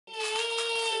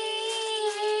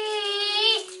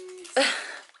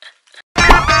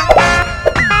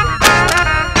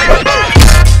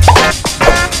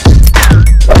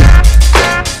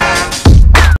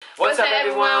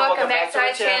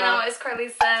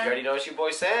You already know it's your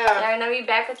boy Sam. Y'all already know we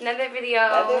back with another video.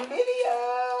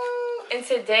 And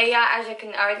today, y'all, as you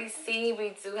can already see,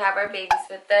 we do have our babies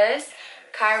with us,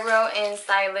 Cairo and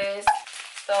Silas.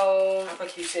 So, how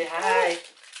about you say hi?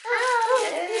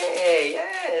 Hey,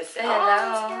 yes.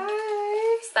 Hello.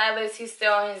 Silas, he's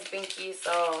still on his binky,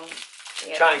 so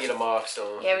yeah. Trying to get him off,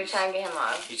 so yeah, we're trying to get him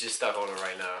off. He's just stuck on it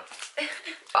right now.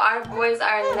 Our boys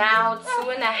are now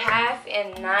 2.5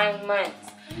 and 9 months.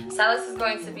 Silas is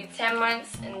going to be 10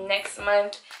 months and next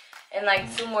month in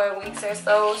like 2 more weeks or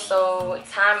so. So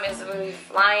time is really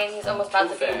flying. He's almost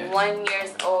about to be 1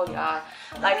 year old, y'all.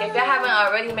 Like, if y'all haven't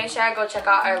already, make sure I go check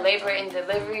out our labor and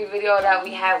delivery video that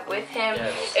we have with him.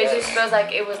 Yes, it just feels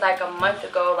like it was like a month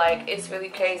ago. Like, it's really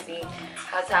crazy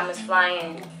how time is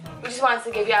flying. We just wanted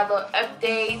to give y'all little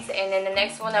updates, and then the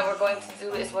next one that we're going to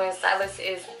do is when Silas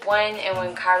is 1 and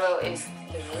when Cairo is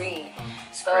 3.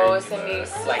 So it's gonna be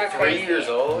super like 3 crazy. years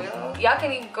old. Y'all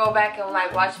can even go back and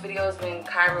like watch videos when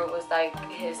Cairo was like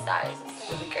his size. It's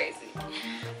really crazy.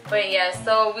 But yeah,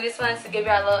 so we just wanted to give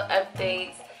y'all little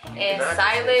updates. And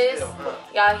Silas,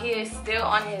 y'all, he is still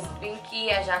on his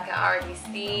binky, as y'all can already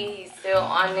see. He's still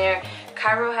on there.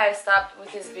 Cairo has stopped with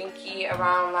his binky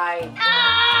around like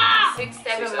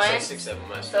 6-7 months. 6-7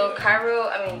 months. So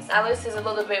yeah. Silas is a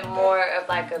little bit more of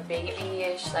like a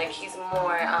babyish. Like, he's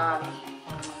more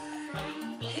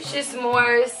he's just more,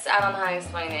 I don't know how to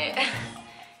explain it.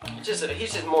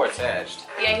 He's just more attached.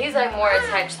 Yeah, he's like more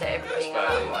attached to everything a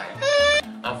lot more.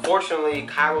 Unfortunately,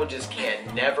 Cairo just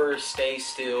can't never stay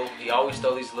still. He always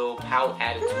throw these little pout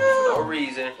attitudes for no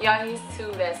reason. Yeah, he's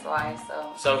 2, that's why.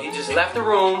 So he just left the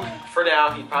room for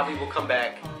now. He probably will come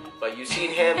back. But you've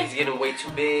seen him, he's getting way too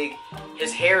big.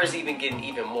 His hair is even getting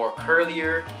even more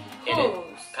curlier. Whose?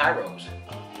 Cairo's.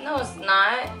 No, it's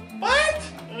not. What?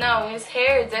 No, his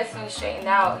hair is definitely straightened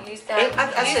out. He used to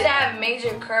have,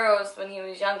 major curls when he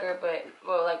was younger, but,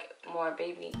 well, like, more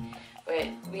baby. But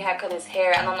we had cut his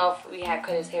hair. I don't know if we had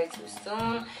cut his hair too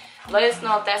soon. Let us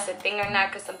know if that's a thing or not,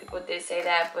 because some people did say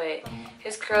that. But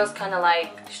his curls kind of like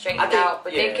straightened out.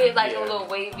 But they get like a little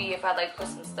wavy if I like put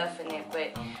some stuff in it.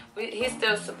 But he's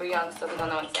still super young, so we don't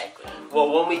know exactly.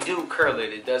 Well, when we do curl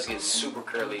it, it does get super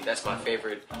curly. That's my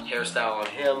favorite hairstyle on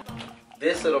him.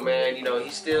 This little man, you know,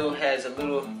 he still has a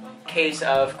little case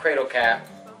of cradle cap.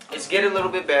 It's getting a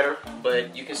little bit better,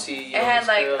 but you can see, you know, it had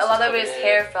like a lot of his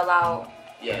hair fell out.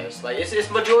 Yes, like it's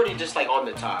majority just like on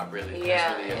the top, really.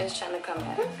 Yeah, it's trying to come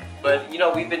back. But you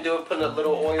know, we've been putting a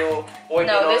little ointment on it.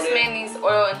 No, this man needs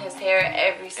oil in his hair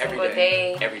every single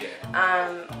day. Every day.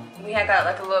 We had got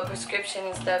like a little prescription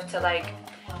and stuff to like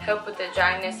help with the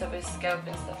dryness of his scalp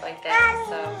and stuff like that.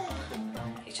 So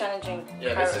he's trying to drink.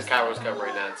 Yeah, this is Cairo's cup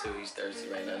right now too. He's thirsty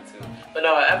right now too. But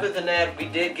no, other than that, we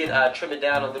did get trim it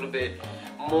down a little bit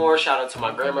more. Shout out to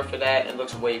my grandma for that. It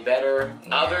looks way better.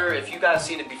 Yeah. If you guys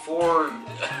seen it before,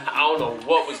 I don't know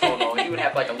what was going on. He would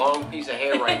have like a long piece of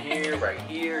hair right here, right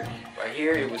here, right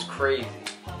here. It was crazy.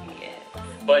 Yeah.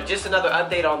 But just another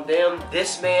update on them.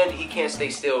 This man, he can't stay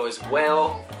still as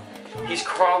well. He's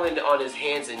crawling on his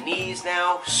hands and knees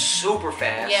now, super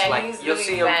fast. Yeah, like he's you'll really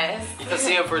see him. fast. You'll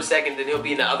see him for a second, then he'll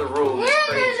be in the other room. It's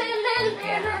crazy.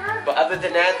 Yeah. But other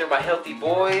than that, they're my healthy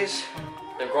boys.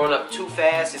 They're growing up too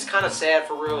fast. It's kind of sad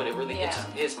for real, and it really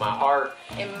hits my heart.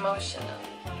 Emotional.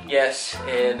 Yes,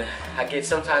 and I get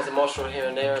sometimes emotional here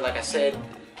and there. Like I said,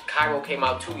 Cairo came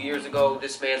out 2 years ago.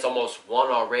 This man's almost 1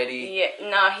 already. Yeah,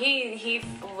 no, he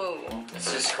flew.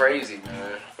 It's just crazy,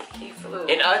 man. He flew.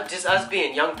 And just us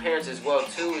being young parents as well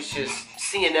too. It's just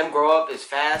seeing them grow up as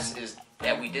fast as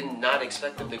that we did not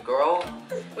expect them to grow.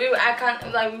 We wish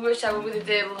I would have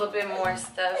did a little bit more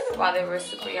stuff while they were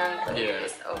super young, but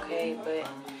it's okay. But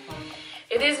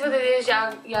it is what it is.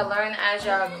 Y'all learn as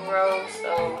y'all grow,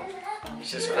 so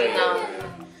it's just crazy.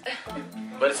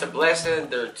 But it's a blessing.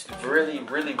 They're really,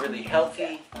 really, really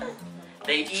healthy.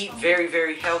 They eat very,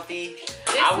 very healthy.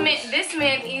 This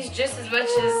man eats just as much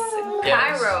as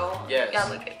Cairo. Yes. Y'all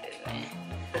look at this man.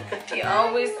 He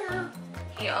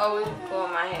always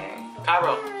pulling my hair.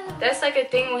 Cairo. That's like a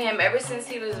thing with him. Ever since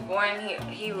he was born,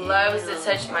 he loves to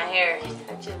touch my hair.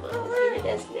 Touch your mama's hair.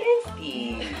 That's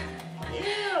nasty.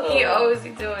 He always be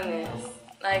doing this.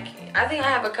 Like, I think I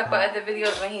have a couple other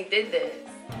videos when he did this.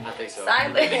 I think so.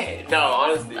 Silence. No,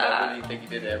 honestly, I really think he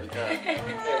did it every time. Hey,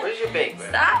 where's your bank, man?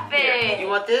 Stop it. Here. You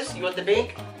want this? You want the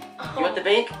bank? You want the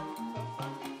bank?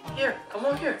 Here, come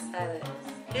on here. Silence.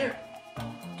 Here.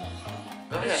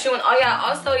 Go ahead. Oh yeah,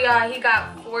 also y'all, he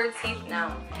got 4 teeth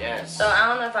now. Yes. So I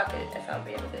don't know if I'll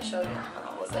be able to show you. Hold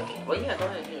on 1 second. Well, yeah, go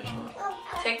ahead. Here, show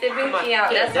Take the binky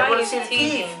out. Yeah, that's why he's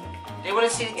teething. They want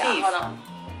to see the teeth. Hold on.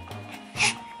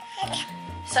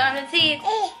 Show him the teeth.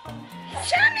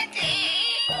 Show him the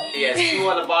teeth. Yes, 2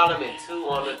 on the bottom and 2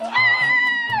 on the top.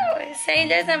 Say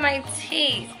those are my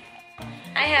teeth.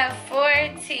 I have 4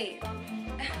 teeth.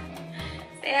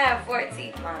 Say I have 4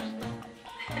 teeth, Mom.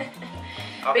 Okay.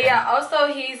 But yeah, also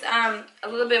he's a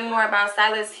little bit more about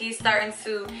Silas. He's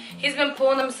been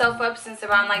pulling himself up since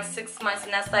around like 6 months,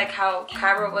 and that's like how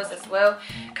Cairo was as well.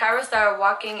 Cairo started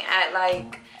walking at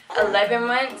like 11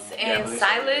 months, and yeah,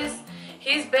 Silas,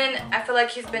 I feel like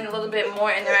he's been a little bit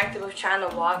more interactive with trying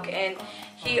to walk, and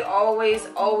he always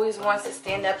wants to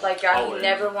stand up like y'all. He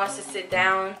never wants to sit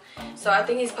down. So I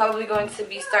think he's probably going to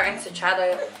be starting to try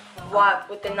to walk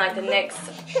within like the next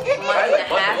month and a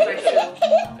half or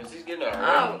 2. Because he's getting alright.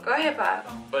 Oh, go ahead, Bob.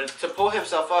 But to pull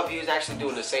himself up, he was actually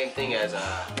doing the same thing as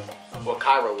what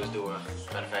Cairo was doing.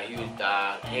 Matter of fact, he would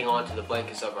hang on to the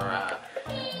blankets of our.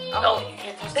 Oh, you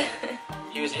can't touch that.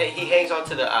 He hangs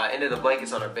onto the end of the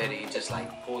blankets on our bed, and he just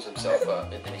like pulls himself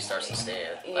up, and then he starts to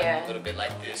stand. Like, a little bit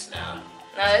like this now.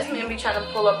 No, this man be trying to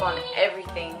pull up on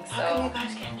everything. So. How come you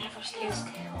guys can never stand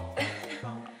still?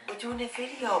 We're doing a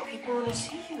video. People want to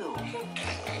see you.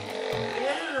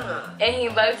 Yeah. And he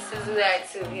loves to do that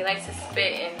too. He likes to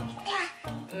spit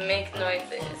and make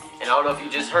noises. And I don't know if you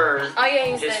just heard. Oh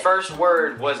yeah, his first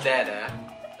word was Dada.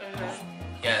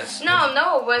 Yes. No,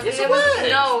 it wasn't. Yes, it was.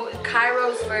 No,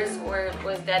 Cairo's first word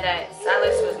was Dada.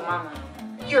 Silas was Mama.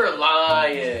 You're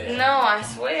lying. No, I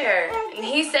swear.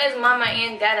 He says Mama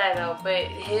and Dada though, but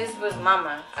his was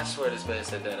Mama. I swear this man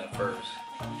said Dada first.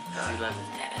 He loves his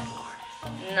Dada more.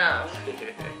 No.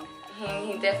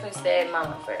 he definitely said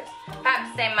Mama first.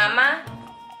 Pop, say Mama.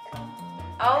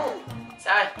 Oh.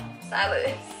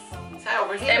 Silas. Say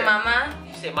over here. Say Mama.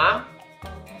 You say Mom?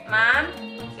 Mom?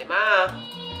 Say Mom.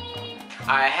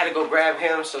 I had to go grab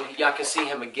him so y'all can see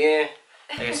him again.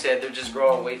 Like I said, they're just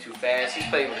growing way too fast. He's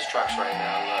playing with his trucks right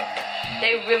now, look.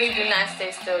 They really do not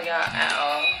stay still, y'all, at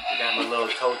all. We got him a little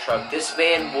tow truck. This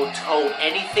man will tow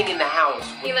anything in the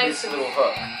house with this little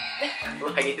hook.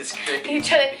 Like, it's crazy. He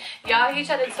tried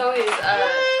to tow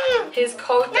his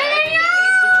coat down. He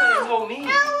tried to tow me.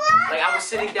 Like, I was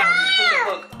sitting down, he put the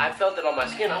hook, I felt it on my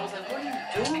skin. I was like, what are you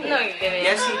doing? No, you didn't.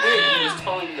 Yes, he did. He was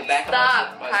towing the back of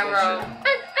my Cairo.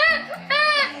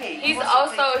 He's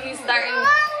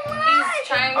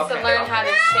trying to learn how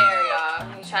to share, y'all.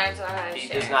 He's trying to learn how to share.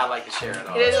 He does not like to share at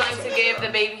all. He doesn't like to give the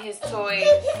baby his toys.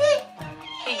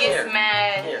 He gets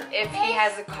mad if he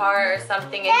has a car or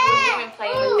something and he wouldn't even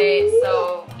play with it,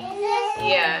 so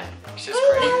yeah. It's just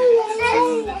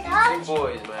crazy. Two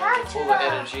boys, man. They're full of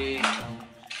energy.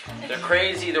 They're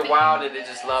crazy, they're wild, and they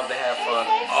just love to have fun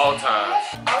all times.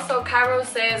 Also, Cairo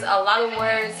says a lot of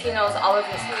words. He knows all of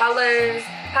his colors.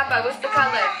 Papa, what's the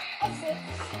color?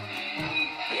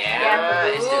 Yeah,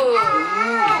 it's the blue.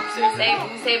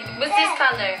 Say, what's this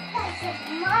color?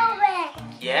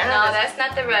 Yeah. No, that's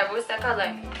not the red. What's that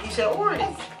color? He said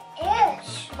orange.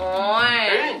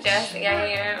 Orange. Just,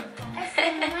 yeah.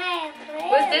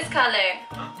 What's this color?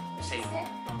 Say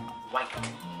white.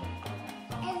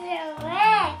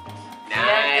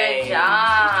 Nice.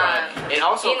 Yeah, good job. And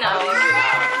also, Carlisa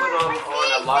put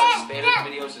on a lot of Spanish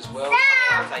videos as well.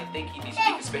 Sometimes I think he be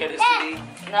speaking Spanish to me.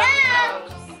 No.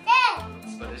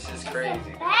 But it's just crazy.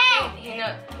 You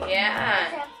know,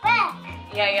 yeah.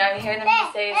 Yeah, you hear them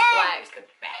say it's black.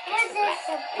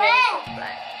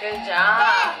 Black. Good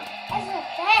job.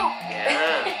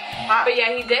 Yeah. But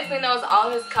yeah, he definitely knows all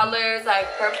his colors, like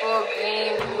purple,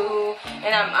 green, blue,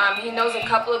 and he knows a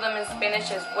couple of them in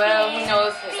Spanish as well. He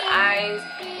knows his eyes,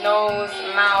 nose,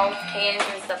 mouth, hands,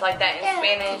 and stuff like that in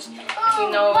Spanish. He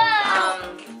knows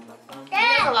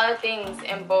a lot of things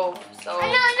in both. So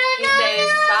he says,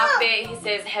 "Stop it." He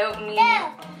says, "Help me."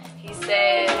 He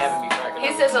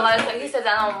says a lot of stuff. He says,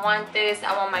 "I don't want this.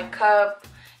 I want my cup."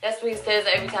 That's what he says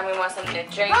every time he wants something to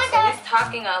drink. So he's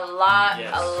talking a lot.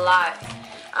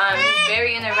 He's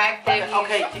very interactive.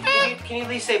 Okay, can you at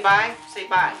least say bye? Say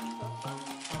bye.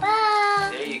 Bye.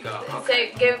 There you go.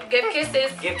 Okay. Say, give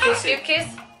kisses. Give kisses. Give kiss.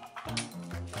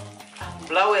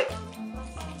 Blow it.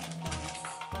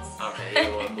 Okay, you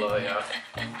don't want to blow it, y'all.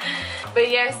 But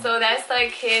yeah, so that's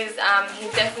like his, he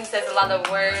definitely says a lot of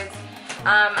words.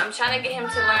 I'm trying to get him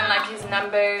to learn like his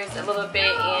numbers a little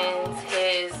bit and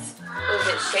his,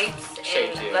 shapes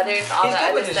and letters, all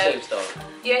that other stuff. Shapes, though.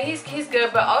 Yeah, he's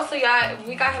good, but also y'all,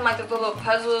 we got him like the little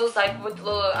puzzles, like with the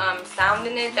little sound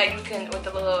in it that you can, with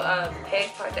the little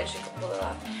peg part that you can pull it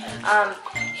off.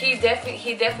 He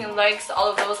definitely likes all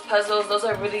of those puzzles. Those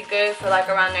are really good for like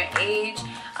around their age.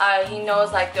 He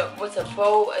knows like what's a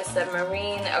boat, a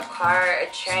submarine, a car, a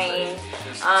train,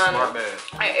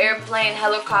 an airplane,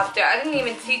 helicopter. I didn't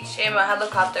even teach him a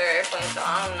helicopter or airplane, so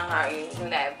I don't know how you do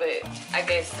that, but I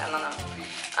guess, I don't know.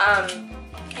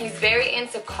 He's very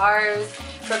into cars.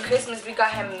 For Christmas, we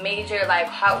got him major like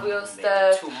Hot Wheels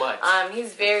stuff. Too much.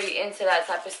 He's very into that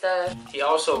type of stuff. He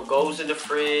also goes in the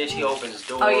fridge. He opens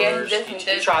doors. Oh yeah, he definitely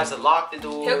does. He tries to lock the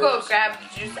doors. He'll go grab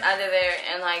the juice out of there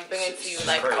and like bring it to you.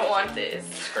 Like, crazy. I want this.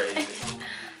 It's crazy.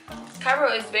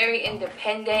 Cairo is very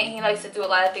independent. He likes to do a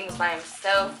lot of things by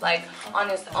himself, like on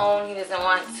his own. He doesn't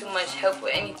want too much help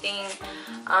with anything.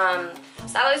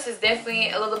 Silas is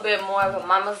definitely a little bit more of a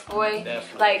mama's boy.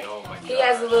 Definitely. Like, oh my he God.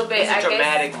 has a little bit. He's a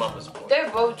dramatic mama's boy. They're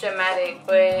both dramatic,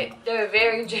 but they're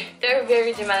very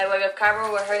dramatic. Like if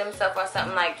Cairo would hurt himself or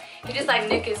something, like he just like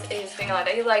nick his finger like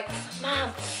that. He's like,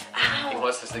 Mom, ow. He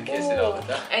wants us to kiss it all the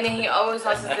time. And then he always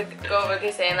wants us to go over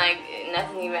kiss it, and like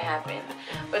nothing even happened.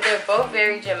 But they're both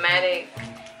very dramatic.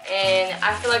 And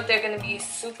I feel like they're going to be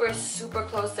super, super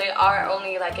close. They are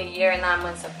only like a year and 9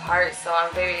 months apart. So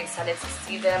I'm very excited to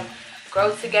see them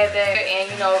grow together. And,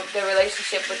 you know, the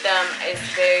relationship with them is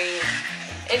very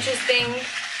interesting.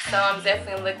 So I'm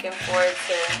definitely looking forward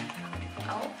to...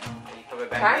 Oh,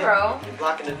 Cairo. You're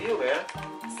blocking the view, man.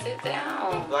 Sit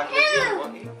down. You're blocking the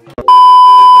view.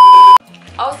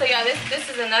 Also, yeah, this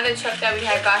is another truck that we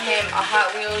had got him, a Hot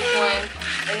Wheels one,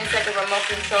 and it's like a remote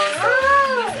control, so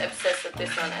he's obsessed with this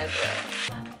one as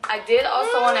well. I did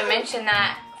also want to mention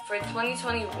that for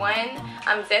 2021,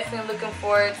 I'm definitely looking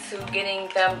forward to getting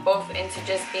them both into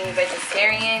just being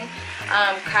vegetarian.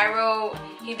 Cairo,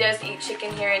 he does eat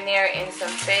chicken here and there and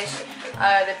some fish.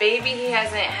 The baby, he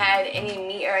hasn't had any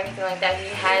meat or anything like that.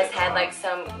 He has had like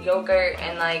some yogurt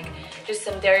and like just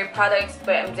some dairy products,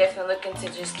 but I'm definitely looking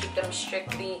to just keep them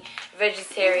strictly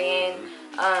vegetarian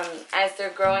as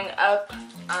they're growing up,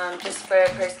 just for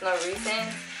personal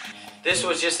reasons. This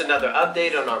was just another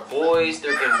update on our boys.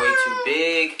 They're getting way too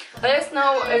big. Let us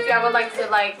know if y'all would like to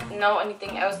like know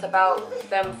anything else about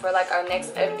them for like our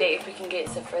next update, if we can get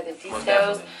some further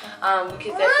details. We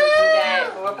could definitely do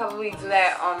that, but we'll probably do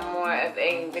that on more of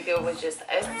a video with just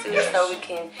us two, so we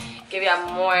can give y'all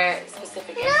more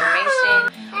specific information.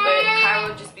 But Cairo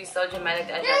will just be so dramatic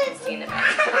as y'all can see in the back.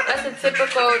 That's a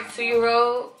typical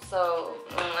 2-year-old, so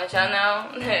I'm gonna let y'all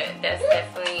know that's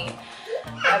definitely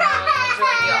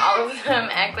majority of all of them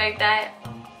act like that.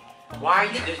 Why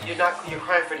are you're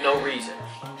crying for no reason?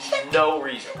 No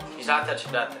reason. He's not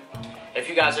touching nothing. If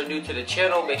you guys are new to the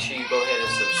channel, make sure you go ahead and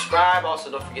subscribe.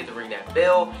 Also, don't forget to ring that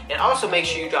bell. And also make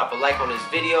sure you drop a like on this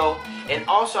video. And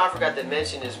also, I forgot to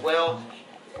mention as well,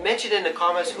 mention in the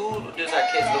comments, who does our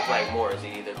kids look like more? Is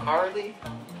it either Carly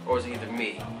or is it either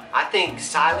me? I think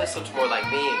Silas looks more like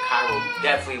me and Cairo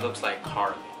definitely looks like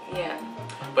Carly. Yeah.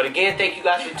 But again, thank you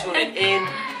guys for tuning in.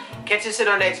 Catch us in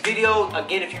our next video.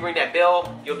 Again, if you ring that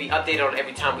bell, you'll be updated on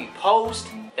every time we post.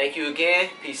 Thank you again.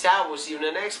 Peace out. We'll see you in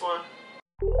the next one.